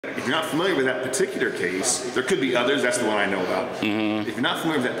you're not familiar with that particular case, there could be others. That's the one I know about. If you're not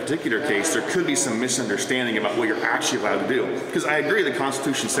familiar with that particular case, there could be some misunderstanding about what you're actually allowed to do. Because I agree the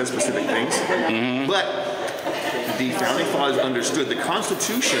Constitution says specific things, but the Founding Fathers understood the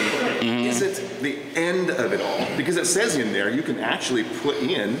Constitution isn't the end of it all. Because it says in there you can actually put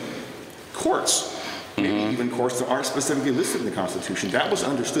in courts. Maybe even courts that aren't specifically listed in the Constitution. That was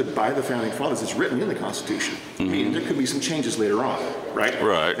understood by the Founding Fathers. It's written in the Constitution. I mean, there could be some changes later on, right?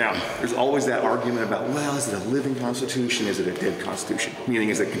 Right. Now, there's always that argument about, well, is it a living Constitution? Is it a dead Constitution? Meaning,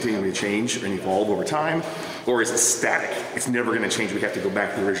 is it continuing to change and evolve over time? Or is it static? It's never going to change. We have to go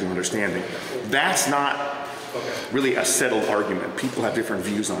back to the original understanding. That's not really a settled argument. People have different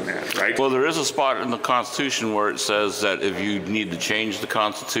views on that, right? Well, there is a spot in the Constitution where it says that if you need to change the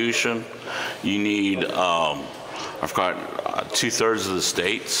Constitution, you need, I forgot, 2/3 of the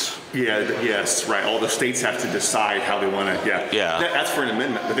states. Yeah, yes, right. All the states have to decide how they want to. Yeah. That's for an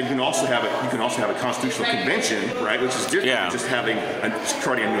amendment. But then you can also have a constitutional convention, right, which is different than just having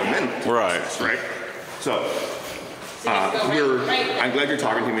starting a new amendment. Right. Right. So. I'm glad you're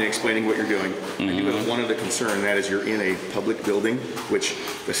talking to me and explaining what you're doing. I do have one other concern, and that is you're in a public building, which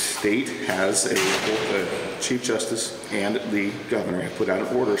the state has both the Chief Justice and the governor have put out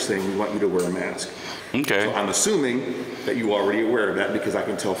an order saying we want you to wear a mask. Okay. So I'm assuming that you're already aware of that because I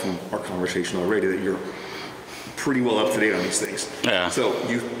can tell from our conversation already that you're pretty well up to date on these things. Yeah. So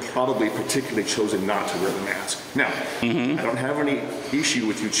you've probably particularly chosen not to wear the mask. Now, I don't have any issue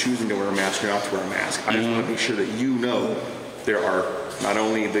with you choosing to wear a mask or not to wear a mask. I just want to make sure that you know there are not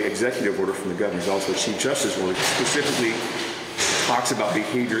only the executive order from the governor, but also the Chief Justice order that specifically talks about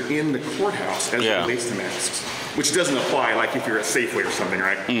behavior in the courthouse as it relates to masks, which doesn't apply like if you're at Safeway or something,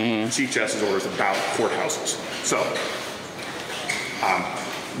 right? The Chief Justice order is about courthouses. So,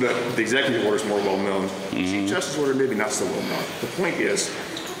 the executive order is more well known. The Chief Justice order maybe not so well known. The point is,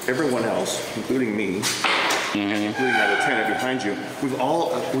 everyone else, including me, and including that lieutenant behind you, we've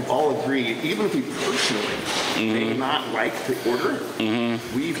all agreed, even if we personally may not like the order,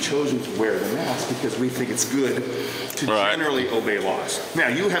 we've chosen to wear the mask because we think it's good to generally obey laws. Now,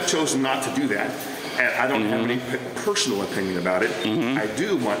 you have chosen not to do that, and I don't have any personal opinion about it. I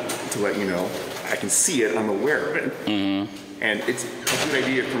do want to let you know, I can see it, I'm aware of it. And it's a good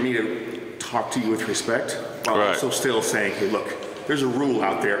idea for me to talk to you with respect, while also still saying, hey, look, there's a rule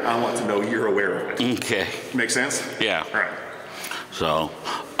out there. I want to know you're aware of it. Okay. Make sense? Yeah. All right. So,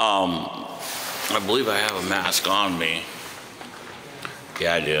 I believe I have a mask on me.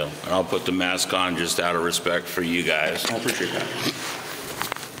 Yeah, I do. And I'll put the mask on just out of respect for you guys. I appreciate that.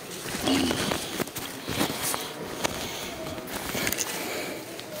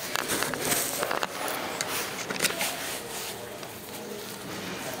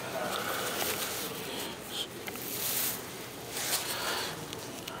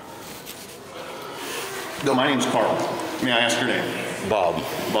 No, my name's Carl. May I ask your name? Bob.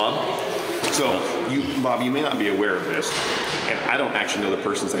 Bob? So, Bob, you may not be aware of this, and I don't actually know the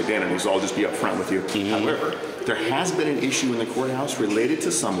person's identity, so I'll just be upfront with you. However, there has been an issue in the courthouse related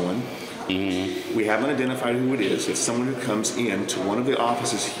to someone. We haven't identified who it is. It's someone who comes in to one of the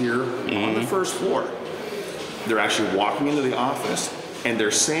offices here on the first floor. They're actually walking into the office, and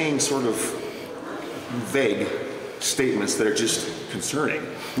they're saying sort of vague statements that are just concerning.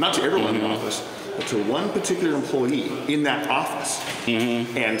 Not to everyone in the office, but to one particular employee in that office.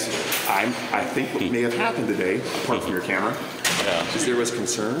 And I think what may have happened today, apart from your camera, is there was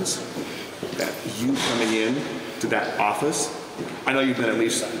concerns that you coming in to that office, I know you've been at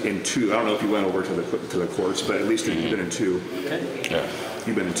least in two, I don't know if you went over to the courts, but at least you've been in two. Yeah.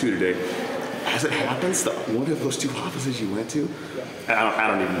 You've been in two today. As it happens, one of those two offices you went to, and I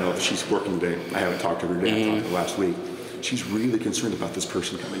don't even know if she's working today. I haven't talked to her today, I talked to her last week. She's really concerned about this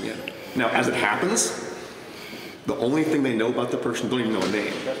person coming in. Now, as it happens, the only thing they know about the person, don't even know a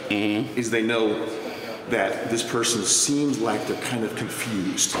name, is they know that this person seems like they're kind of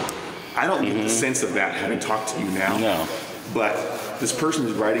confused. I don't get the sense of that having talked to you now. No. But this person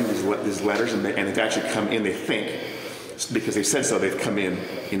is writing these letters, and they've actually come in, they think, because they said so, they've come in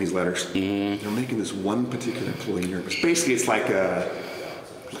these letters. They're making this one particular employee nervous. Basically, it's like a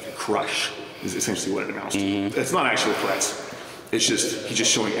crush, is essentially what it amounts to. It's not actual threats. It's just, he's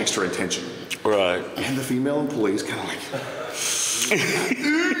just showing extra attention. Right. And the female employee is kind of like,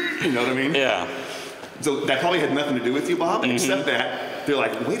 you know what I mean? Yeah. So that probably had nothing to do with you, Bob, except that they're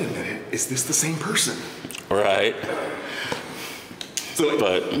like, wait a minute, is this the same person? Right. So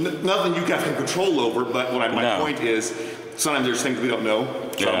nothing you have control over, but my point is, sometimes there's things we don't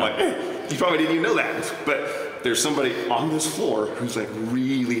know. So I'm like, hey, you probably didn't even know that. But there's somebody on this floor who's like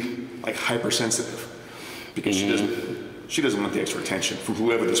really like hypersensitive because she doesn't want the extra attention from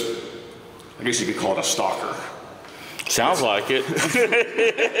whoever this, I guess you could call it a stalker. Sounds like it.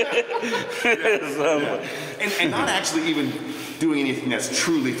 And not actually even doing anything that's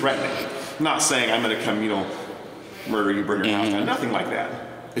truly threatening. Not saying I'm going to come, murder you, burn your house down, nothing like that.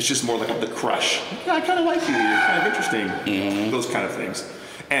 It's just more like the crush. Yeah, I kind of like you, you're kind of interesting, those kind of things.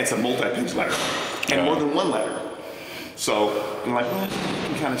 And it's a multi-page letter, and more than one letter. So I'm like, well, you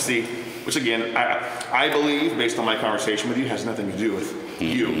can kind of see, which again, I believe, based on my conversation with you, has nothing to do with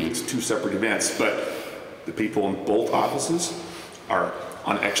you. It's two separate events, but the people in both offices are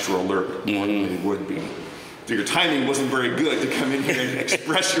on extra alert more than they would be. So your timing wasn't very good to come in here and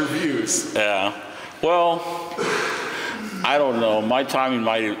express your views. Yeah. Well, I don't know. My timing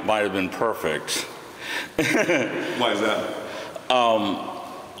might have been perfect. Why is that?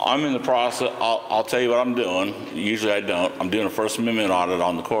 I'm in the process. I'll tell you what I'm doing. Usually I don't. I'm doing a First Amendment audit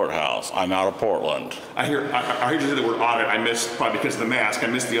on the courthouse. I'm out of Portland. I hear you say the word audit. I missed, probably because of the mask, I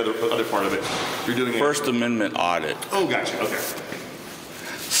missed the other part of it. You're doing First Amendment audit. Oh, gotcha. Okay.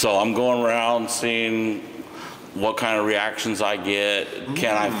 So I'm going around seeing what kind of reactions I get.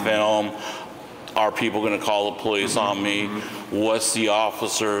 Can I film? Are people going to call the police on me? What's the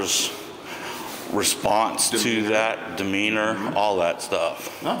officer's response to that, demeanor, all that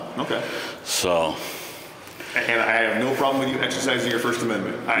stuff. Oh, okay. So. And I have no problem with you exercising your First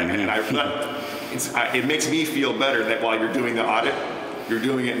Amendment. It makes me feel better that while you're doing the audit, you're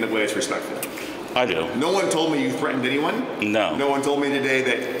doing it in a way that's respectful. I do. No one told me you threatened anyone. No. No one told me today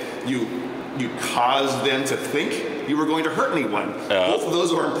that you caused them to think you were going to hurt anyone. Both of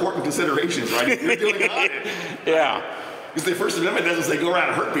those are important considerations, right? You're doing an audit. Yeah. Because the First Amendment doesn't say go around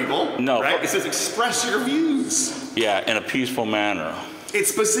and hurt people. No. Right? It says express your views. Yeah, in a peaceful manner. It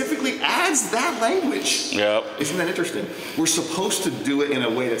specifically adds that language. Yep. Isn't that interesting? We're supposed to do it in a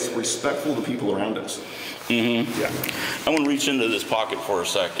way that's respectful to people around us. Mm-hmm. Yeah. I'm going to reach into this pocket for a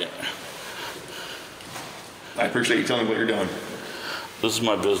second. I appreciate you telling me what you're doing. This is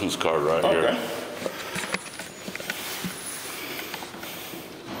my business card right here.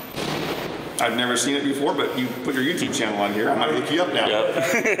 I've never seen it before, but you put your YouTube channel on here. I might look you up now.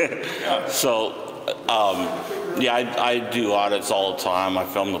 Yep. Yeah. So, yeah, I do audits all the time. I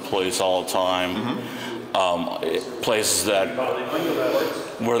film the police all the time. Places that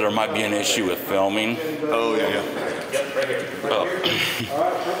where there might be an issue with filming. Oh, yeah.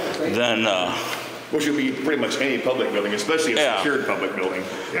 Then. Which would be pretty much any public building, especially a secured public building.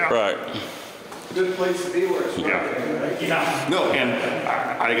 Yeah. Right. Good place to be where it's Yeah. No, and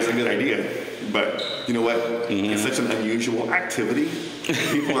I think it's a good idea, but you know what? It's such an unusual activity.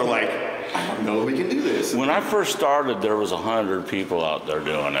 People are like, I don't know if we can do this. When I first started, there was 100 people out there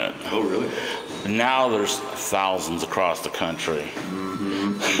doing it. Oh, really? Now there's thousands across the country.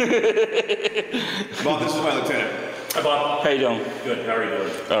 Bob, this is my lieutenant. Hi, Bob. How you doing? Good. How are you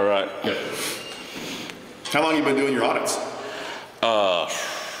doing? All right. Good. How long have you been doing your audits?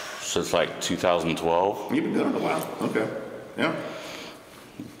 Since like 2012. You've been doing it a while. Okay. Yeah.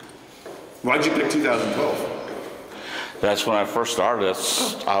 Why'd you pick 2012? That's when I first started.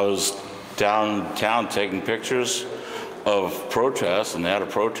 I was downtown taking pictures of protests, and they had a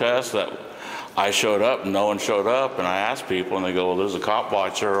protest that I showed up, and no one showed up, and I asked people, and they go, well, there's a cop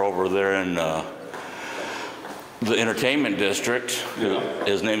watcher over there in the entertainment district.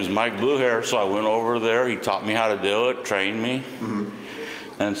 His name is Mike Bluehair, so I went over there. He taught me how to do it, trained me,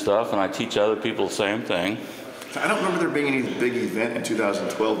 and stuff, and I teach other people the same thing. I don't remember there being any big event in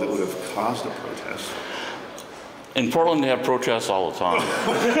 2012 that would have caused a protest. In Portland, they have protests all the time.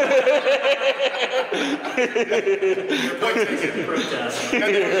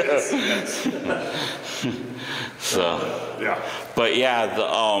 So, yeah. But yeah,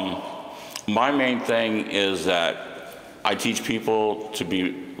 my main thing is that I teach people to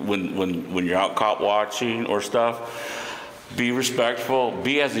be, when you're out cop watching or stuff, be respectful,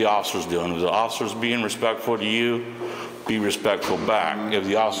 be as the officer's doing. If the officer's being respectful to you, be respectful back. If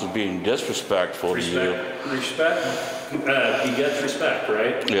the officer's being disrespectful to you. Respect, he gets respect,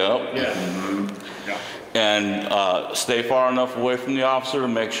 right? Yep. Yeah. Yeah. And stay far enough away from the officer to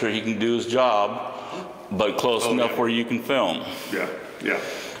make sure he can do his job, but close enough where you can film. Yeah. Yeah.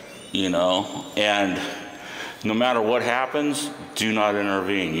 You know, and no matter what happens, do not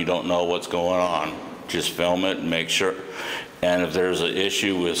intervene. You don't know what's going on. Just film it and make sure. And if there's an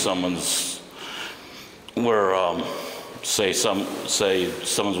issue with someone's, where say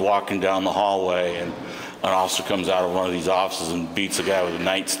someone's walking down the hallway and an officer comes out of one of these offices and beats a guy with a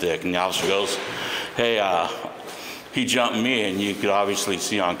nightstick, and the officer goes, hey, he jumped me, and you could obviously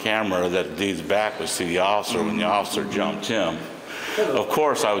see on camera that the dude's back was to the officer when the officer jumped him. Of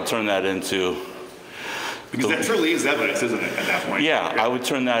course, I would turn that into Because that truly is evidence, isn't it, at that point? Yeah, I would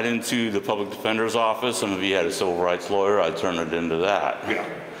turn that into the public defender's office, and if he had a civil rights lawyer, I'd turn it into that. Yeah,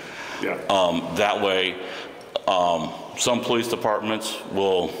 yeah. That way, some police departments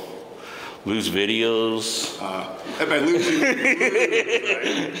will lose videos. If I lose you,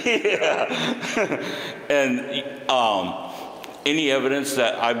 Yeah. And any evidence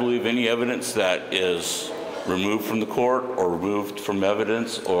that is removed from the court or removed from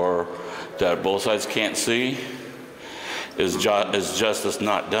evidence or that both sides can't see is justice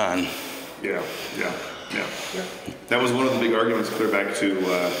not done. yeah. That was one of the big arguments clear back to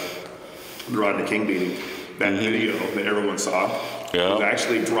the Rodney King beating. That video that everyone saw was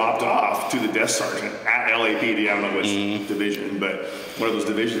actually dropped off to the desk sergeant at LAPD. I don't know which division, but one of those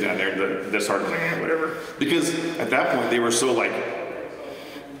divisions down there. The desk sergeant was like, whatever. Because at that point they were so like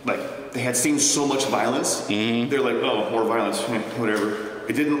they had seen so much violence. They're like, oh, more violence, whatever.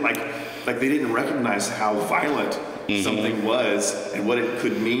 It didn't like they didn't recognize how violent something was and what it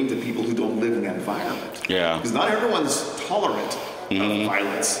could mean to people who don't live in that environment. Yeah. Because not everyone's tolerant of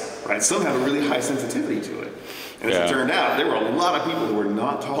violence, right? Some have a really high sensitivity to it. And as it turned out, there were a lot of people who were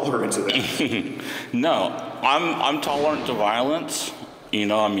not tolerant of that. No, I'm tolerant to violence. You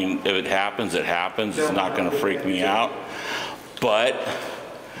know, I mean, if it happens, it happens. It's not going to freak me out. But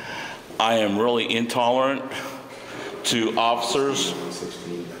I am really intolerant to officers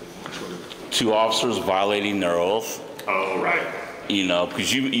violating their oath. Oh, right. You know,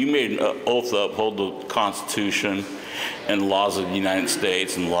 because you made an oath to uphold the Constitution and the laws of the United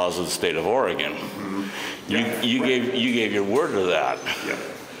States and the laws of the state of Oregon. You gave your word to that.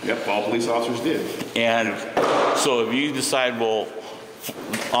 Yep, all police officers did. And so if you decide, well,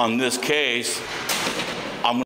 on this case,